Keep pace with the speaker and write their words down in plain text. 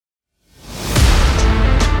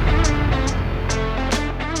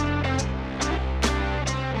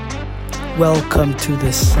Welcome to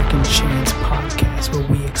the Second Chance podcast, where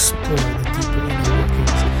we explore the deeper inner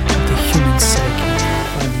workings of the human psyche,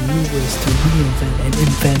 finding new ways to reinvent and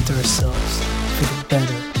invent ourselves for the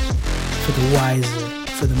better, for the wiser,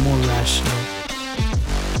 for the more rational,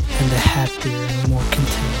 and the happier and more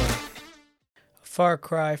content life. A far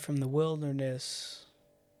cry from the wilderness,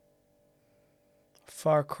 a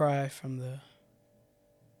far cry from the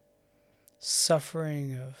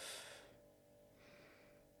suffering of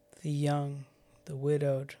the young, the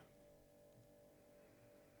widowed,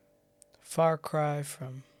 far cry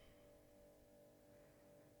from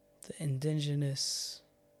the indigenous,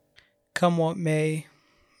 come what may,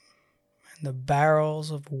 and the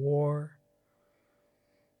barrels of war,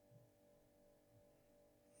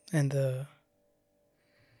 and the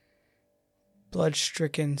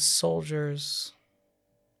blood-stricken soldiers,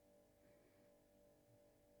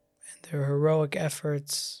 and their heroic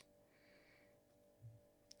efforts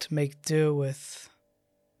to make do with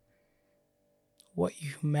what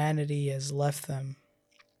humanity has left them,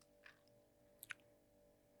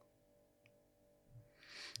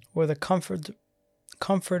 or the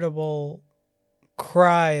comfortable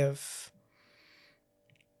cry of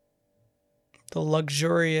the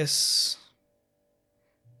luxurious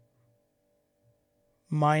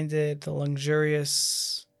minded, the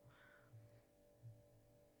luxurious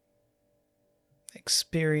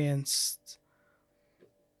experienced,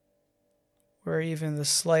 where even the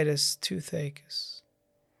slightest toothache is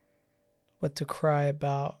what to cry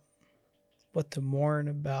about, what to mourn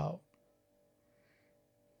about,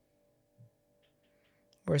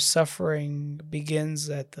 where suffering begins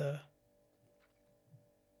at the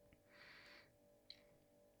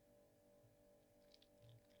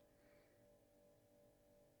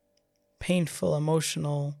painful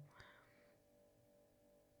emotional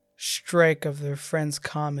strike of their friend's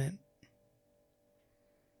comment,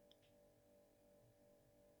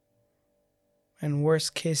 and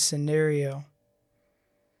worst case scenario,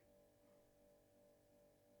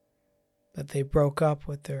 that they broke up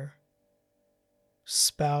with their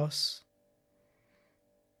spouse.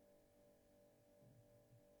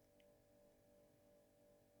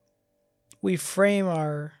 We frame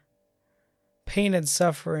our pain and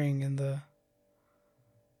suffering in the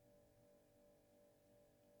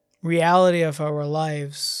reality of our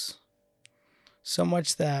lives so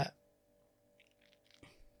much that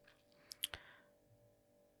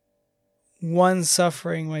one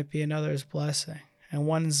suffering might be another's blessing, and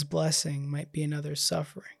one's blessing might be another's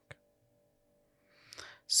suffering.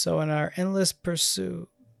 So in our endless pursuit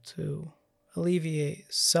to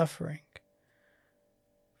alleviate suffering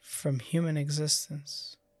from human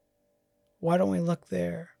existence, why don't we look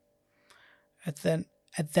there at that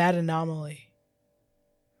anomaly,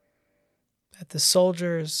 at the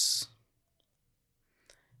soldiers'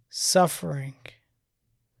 suffering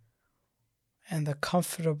and the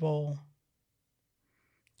comfortable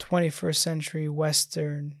 21st century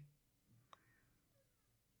Western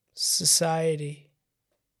society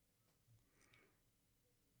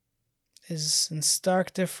is in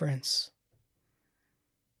stark difference.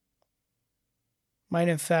 Might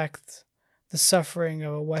in fact the suffering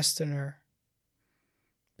of a Westerner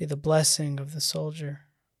be the blessing of the soldier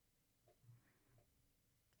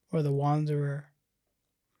or the wanderer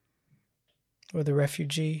or the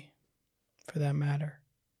refugee, for that matter.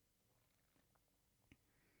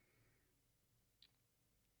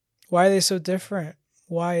 Why are they so different?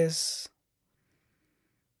 Why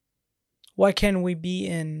can we be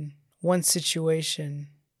in one situation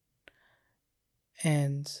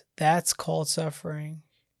and that's called suffering,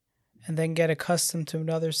 and then get accustomed to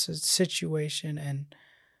another situation and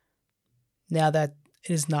now that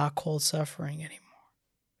is not called suffering anymore?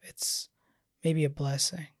 It's maybe a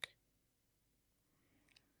blessing.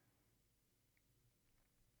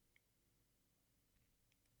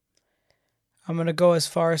 I'm going to go as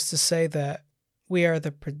far as to say that we are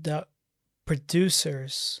the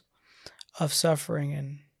producers of suffering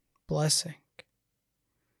and blessing.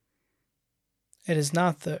 It is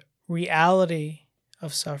not the reality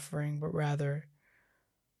of suffering, but rather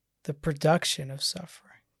the production of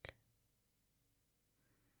suffering.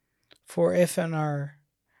 For if in our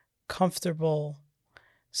comfortable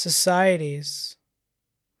societies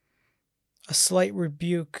a slight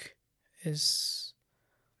rebuke is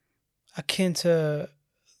akin to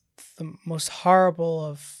the most horrible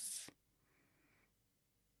of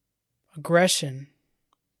aggression,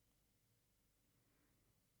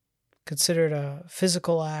 considered a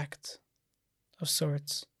physical act of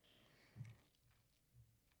sorts,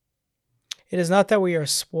 it is not that we are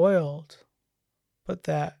spoiled, but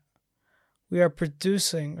that we are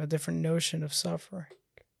producing a different notion of suffering.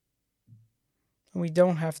 And we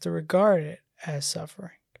don't have to regard it as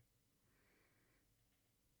suffering.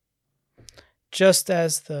 Just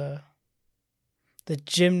as the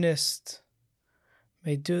gymnast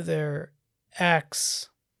may do their acts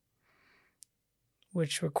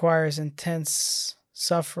which requires intense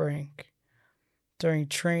suffering during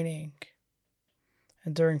training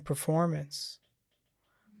and during performance,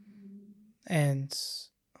 and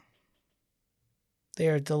they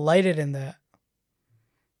are delighted in that.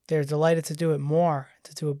 They're delighted to do it more,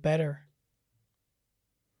 to do it better.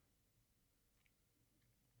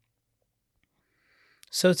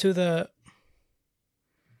 So to the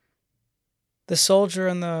soldier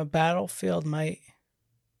on the battlefield might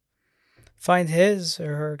find his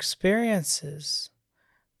or her experiences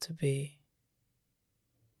to be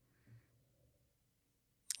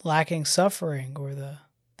lacking suffering, or the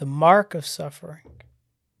mark of suffering.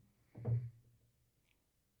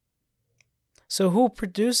 So who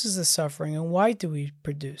produces the suffering, and why do we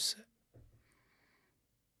produce it?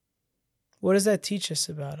 What does that teach us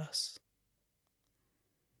about us?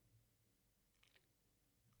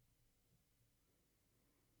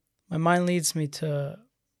 My mind leads me to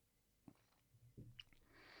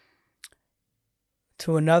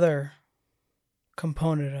another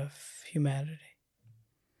component of humanity.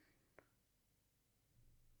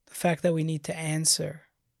 The fact that we need to answer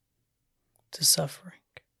to suffering.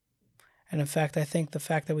 And in fact, I think the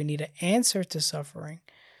fact that we need to answer to suffering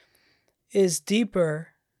is deeper,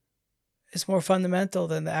 is more fundamental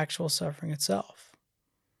than the actual suffering itself.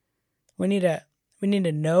 We need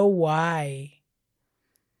to know why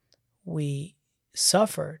we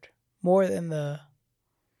suffered more than the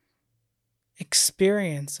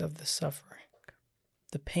experience of the suffering,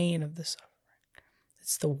 the pain of the suffering.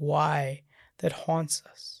 It's the why that haunts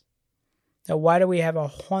us. Now, why do we have a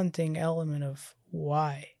haunting element of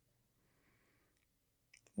why?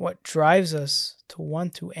 What drives us to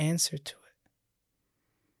want to answer to it?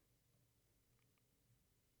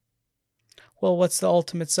 Well, what's the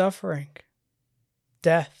ultimate suffering?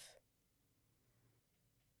 Death.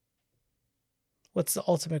 What's the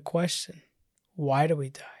ultimate question? Why do we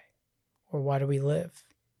die? Or why do we live?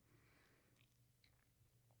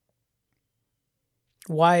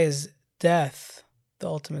 Why is death the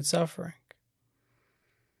ultimate suffering?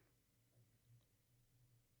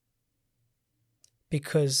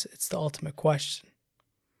 Because it's the ultimate question.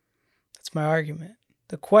 That's my argument.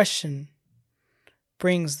 The question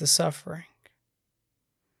brings the suffering.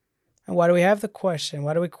 And why do we have the question?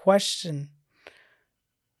 Why do we question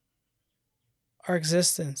our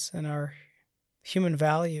existence and our human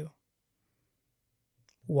value?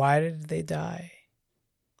 Why did they die?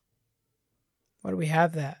 Why do we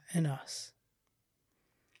have that in us?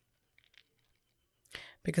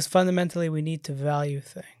 Because fundamentally we need to value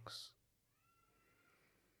things.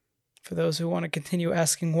 For those who want to continue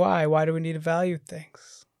asking why do we need to value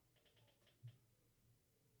things?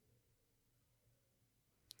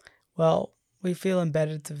 Well, we feel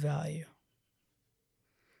embedded to value.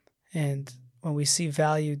 And when we see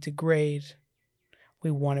value degrade,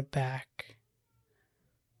 we want it back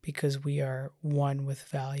because we are one with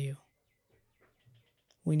value.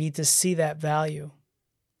 We need to see that value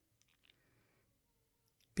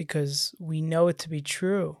because we know it to be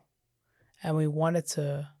true and we want it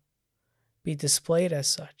to be displayed as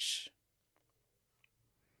such.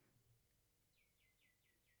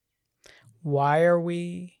 Why are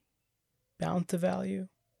we bound to value?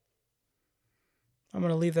 I'm going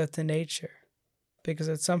to leave that to nature because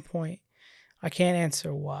at some point I can't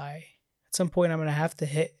answer why. At some point I'm going to have to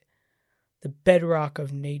hit the bedrock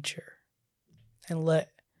of nature and let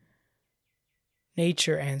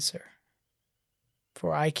nature answer,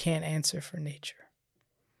 for I can't answer for nature.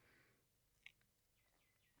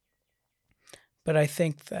 But I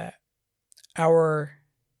think that our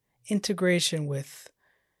integration with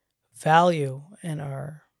value and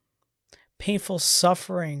our painful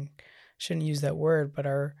suffering, shouldn't use that word, but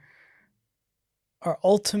our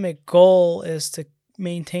ultimate goal is to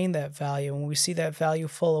maintain that value. When we see that value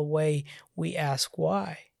fall away, we ask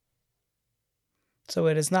why. So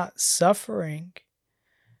it is not suffering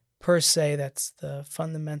per se that's the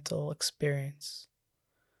fundamental experience,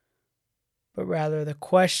 but rather the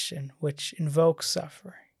question which invokes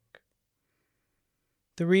suffering.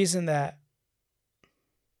 The reason that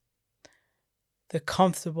the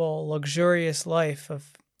comfortable, luxurious life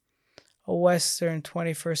of a Western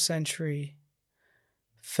 21st century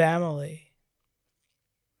family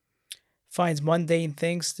finds mundane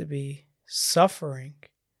things to be suffering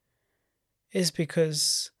is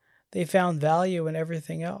because they found value in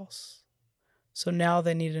everything else. So now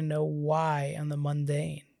they need to know why on the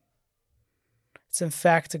mundane. It's in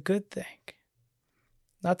fact a good thing.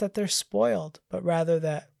 Not that they're spoiled, but rather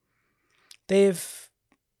that they've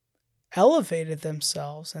elevated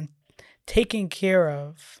themselves and taken care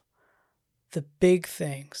of the big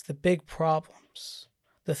things, the big problems,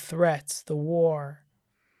 the threats, the war,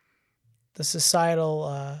 the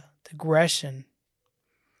societal aggression.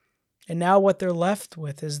 And now what they're left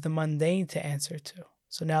with is the mundane to answer to.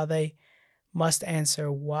 So now they must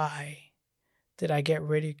answer, why did I get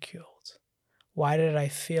ridiculed? Why did I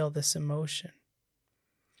feel this emotion?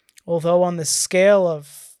 Although on the scale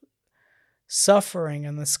of suffering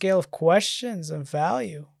and the scale of questions and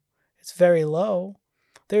value, it's very low,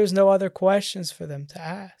 there's no other questions for them to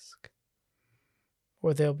ask.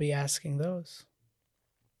 Or they'll be asking those.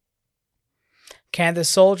 Can the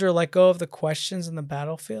soldier let go of the questions in the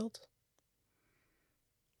battlefield?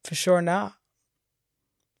 For sure not.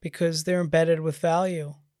 Because they're embedded with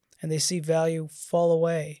value and they see value fall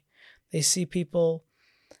away. They see people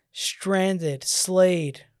stranded,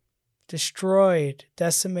 slayed, destroyed,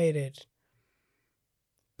 decimated,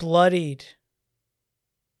 bloodied,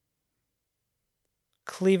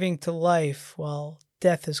 cleaving to life while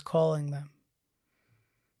death is calling them.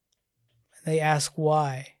 And they ask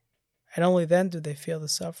why. And only then do they feel the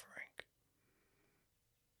suffering.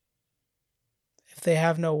 If they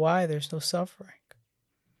have no why, there's no suffering.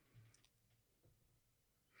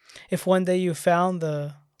 If one day you found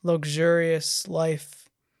the luxurious life,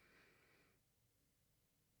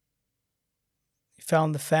 you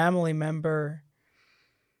found the family member,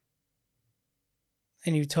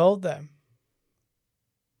 and you told them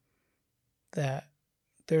that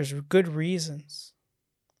there's good reasons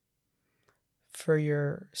for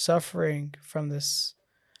your suffering from this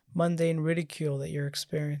mundane ridicule that you're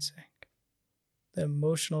experiencing, the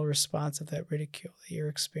emotional response of that ridicule that you're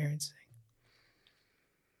experiencing.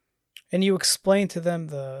 And you explain to them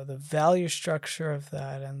the value structure of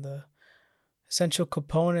that and the essential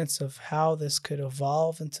components of how this could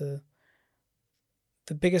evolve into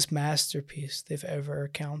the biggest masterpiece they've ever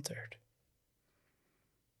encountered.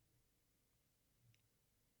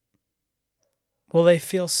 Will they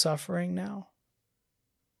feel suffering now?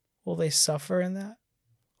 Will they suffer in that?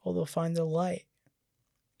 Or they'll find the light?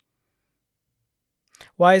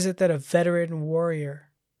 Why is it that a veteran warrior,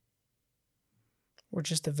 or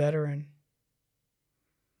just a veteran,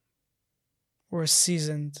 or a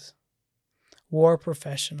seasoned war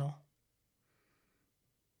professional,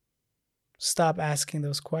 stop asking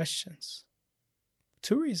those questions?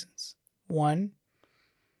 2 reasons. 1,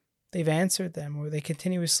 they've answered them, or they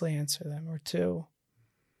continuously answer them. Or 2,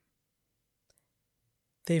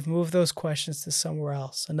 they've moved those questions to somewhere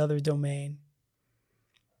else, another domain.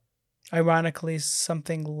 Ironically,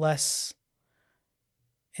 something less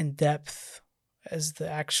in depth as the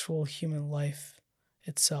actual human life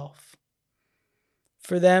itself.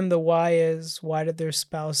 For them, the why is, why did their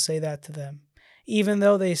spouse say that to them? Even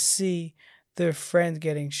though they see their friend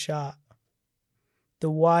getting shot, the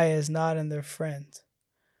why is not in their friend,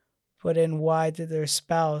 but in why did their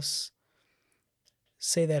spouse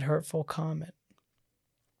say that hurtful comment?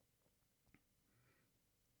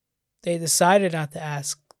 They decided not to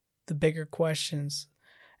ask the bigger questions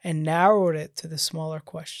and narrowed it to the smaller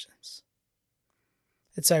questions.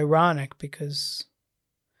 It's ironic because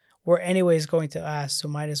we're anyways going to ask, so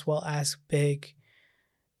might as well ask big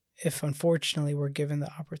if unfortunately we're given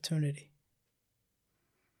the opportunity.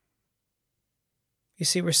 You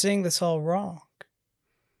see, we're seeing this all wrong.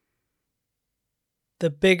 The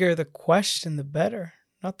bigger the question, the better,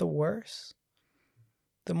 not the worse.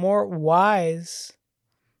 The more wise,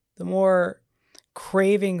 the more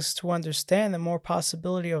cravings to understand, the more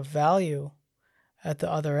possibility of value at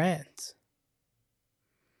the other end.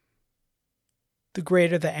 The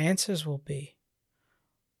greater the answers will be,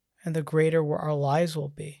 and the greater our lives will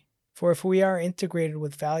be. For if we are integrated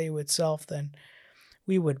with value itself, then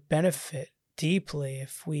we would benefit deeply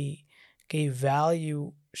if we gave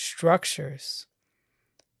value structures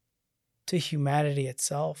to humanity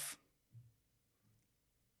itself.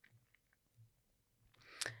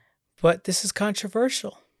 But this is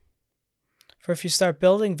controversial. For if you start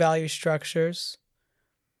building value structures,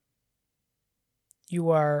 you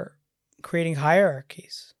are creating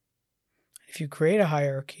hierarchies. If you create a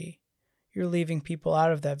hierarchy, you're leaving people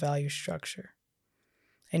out of that value structure.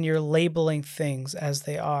 And you're labeling things as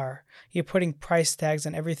they are. You're putting price tags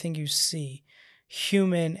on everything you see.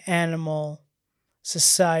 Human, animal,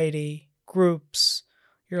 society, groups.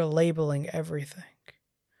 You're labeling everything.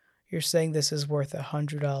 You're saying this is worth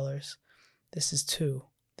 $100. This is $2.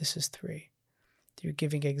 This is $3. You're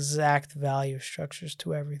giving exact value structures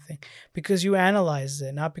to everything because you analyzed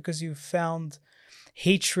it, not because you found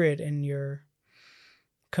hatred in your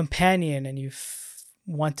companion and you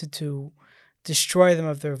wanted to destroy them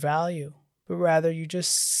of their value, but rather you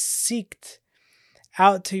just seeked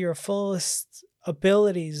out to your fullest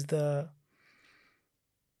abilities the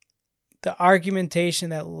argumentation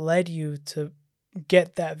that led you to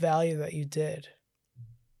get that value that you did.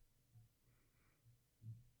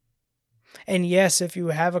 And yes, if you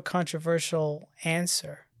have a controversial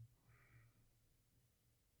answer,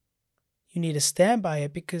 you need to stand by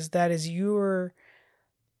it, because that's your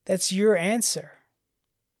answer.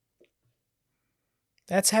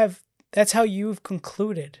 That's how you've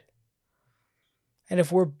concluded. And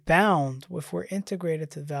if we're bound, if we're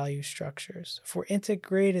integrated to value structures, if we're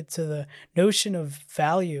integrated to the notion of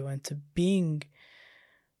value and to being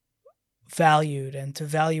valued and to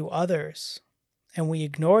value others, and we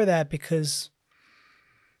ignore that because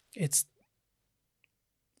it's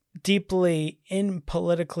deeply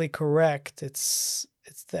impolitically correct, it's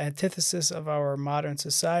the antithesis of our modern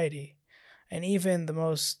society, and even the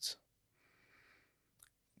most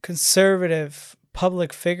conservative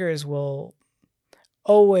public figures will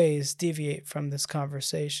always deviate from this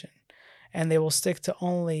conversation, and they will stick to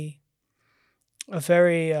only a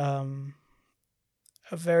very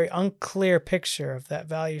unclear picture of that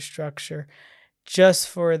value structure just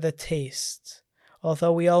for the taste.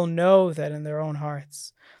 Although we all know that in their own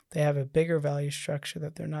hearts they have a bigger value structure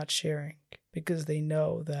that they're not sharing, because they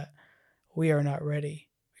know that we are not ready,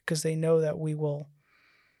 because they know that we will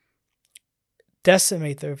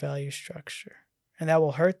decimate their value structure, and that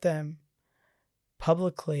will hurt them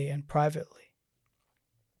publicly and privately.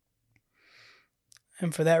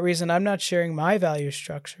 And for that reason, I'm not sharing my value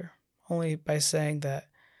structure, only by saying that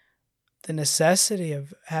the necessity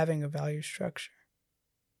of having a value structure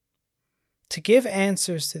to give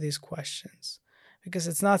answers to these questions, because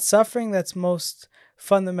it's not suffering that's most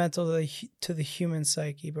fundamental to the human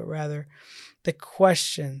psyche, but rather the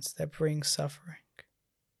questions that bring suffering.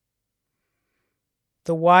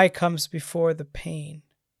 The why comes before the pain.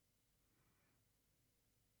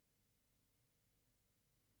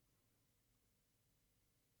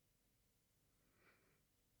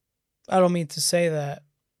 I don't mean to say that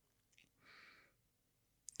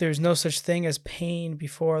there's no such thing as pain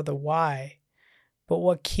before the why, but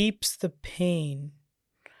what keeps the pain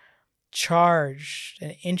charged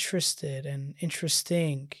and interested and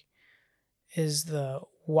interesting is the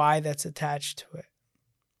why that's attached to it.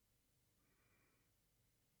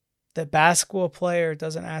 The basketball player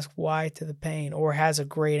doesn't ask why to the pain or has a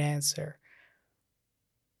great answer,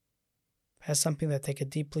 has something that they could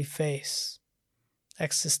deeply face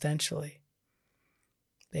existentially.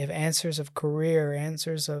 They have answers of career,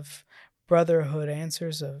 answers of brotherhood,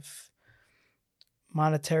 answers of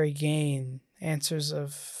monetary gain, answers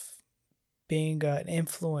of being an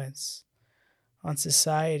influence on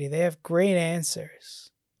society. They have great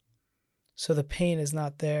answers. So the pain is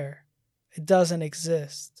not there. It doesn't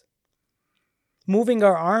exist. Moving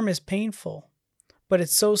our arm is painful, but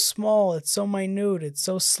it's so small, it's so minute, it's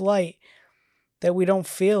so slight that we don't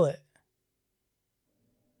feel it.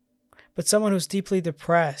 But someone who's deeply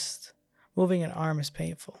depressed, moving an arm is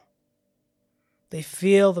painful. They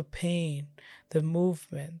feel the pain, the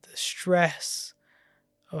movement, the stress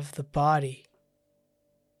of the body.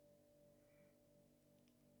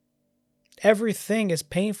 Everything is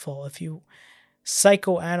painful if you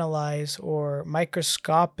psychoanalyze or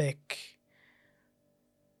microscopic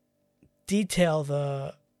detail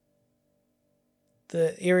the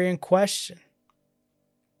area in question.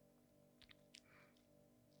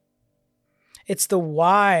 It's the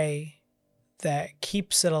why that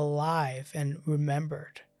keeps it alive and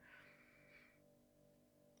remembered.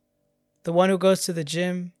 The one who goes to the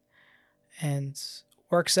gym and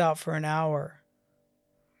works out for an hour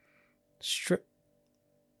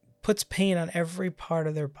puts pain on every part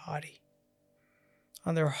of their body,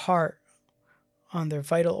 on their heart, on their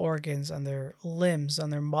vital organs, on their limbs, on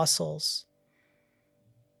their muscles.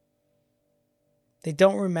 They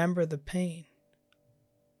don't remember the pain.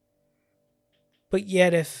 But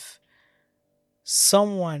yet if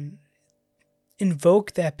someone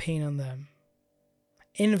invoked that pain on them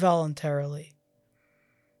involuntarily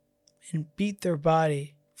and beat their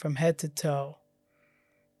body from head to toe,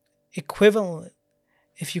 equivalent,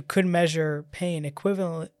 if you could measure pain,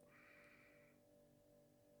 equivalent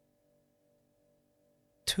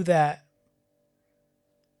to that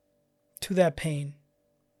pain,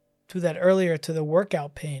 to the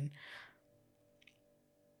workout pain,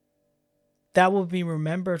 that will be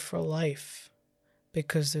remembered for life,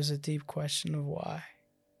 because there's a deep question of why.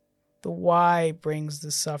 The why brings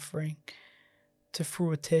the suffering to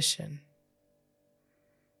fruition.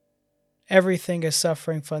 Everything is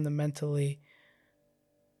suffering fundamentally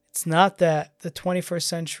It's not that the 21st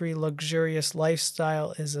century luxurious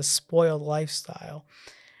lifestyle is a spoiled lifestyle,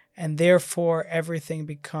 and therefore everything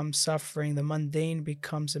becomes suffering, the mundane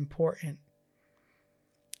becomes important,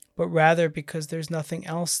 but rather because there's nothing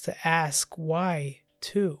else to ask why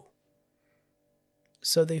to.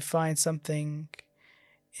 So they find something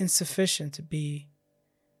insufficient to be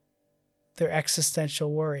their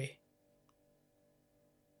existential worry.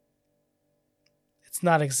 It's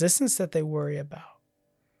not existence that they worry about,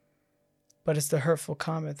 but it's the hurtful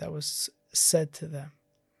comment that was said to them.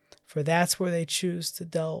 For that's where they choose to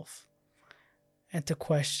delve and to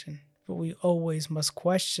question. But we always must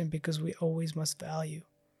question because we always must value.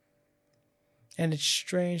 And it's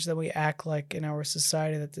strange that we act like in our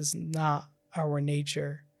society that is not our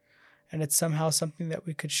nature, and it's somehow something that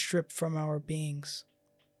we could strip from our beings.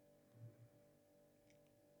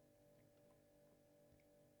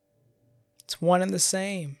 It's one and the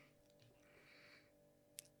same.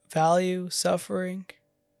 Value, suffering.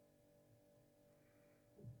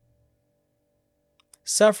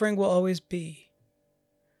 Suffering will always be,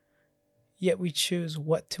 yet we choose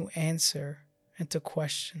what to answer and to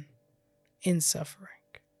question in suffering.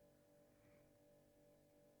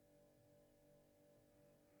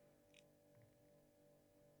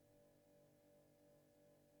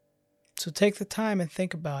 So take the time and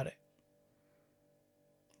think about it.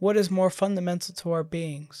 What is more fundamental to our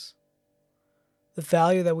beings? The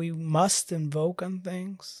value that we must invoke on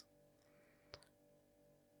things,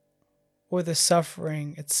 or the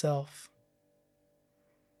suffering itself?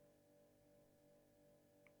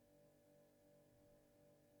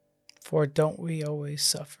 For don't we always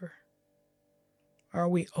suffer? Are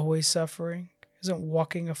we always suffering? Isn't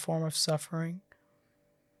walking a form of suffering?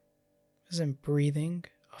 Isn't breathing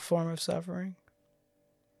a form of suffering?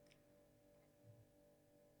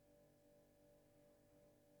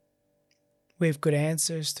 We have good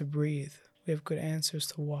answers to breathe. We have good answers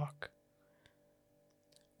to walk.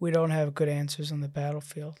 We don't have good answers on the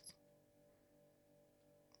battlefield.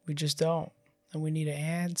 We just don't. And we need to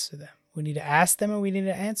answer them. We need to ask them and we need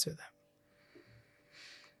to answer them.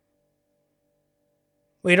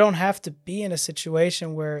 We don't have to be in a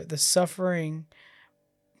situation where the suffering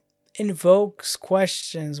invokes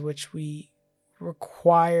questions which we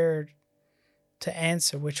required to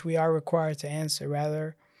answer, which we are required to answer.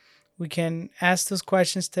 Rather, we can ask those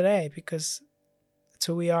questions today because that's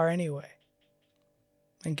who we are anyway,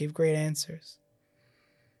 and give great answers.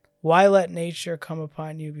 Why let nature come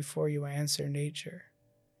upon you before you answer nature?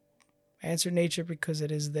 Answer nature because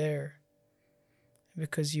it is there,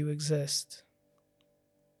 because you exist,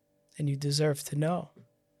 and you deserve to know.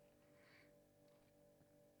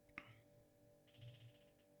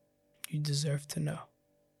 You deserve to know.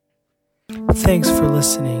 Thanks for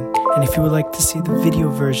listening, and if you would like to see the video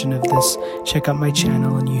version of this, check out my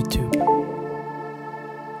channel on YouTube.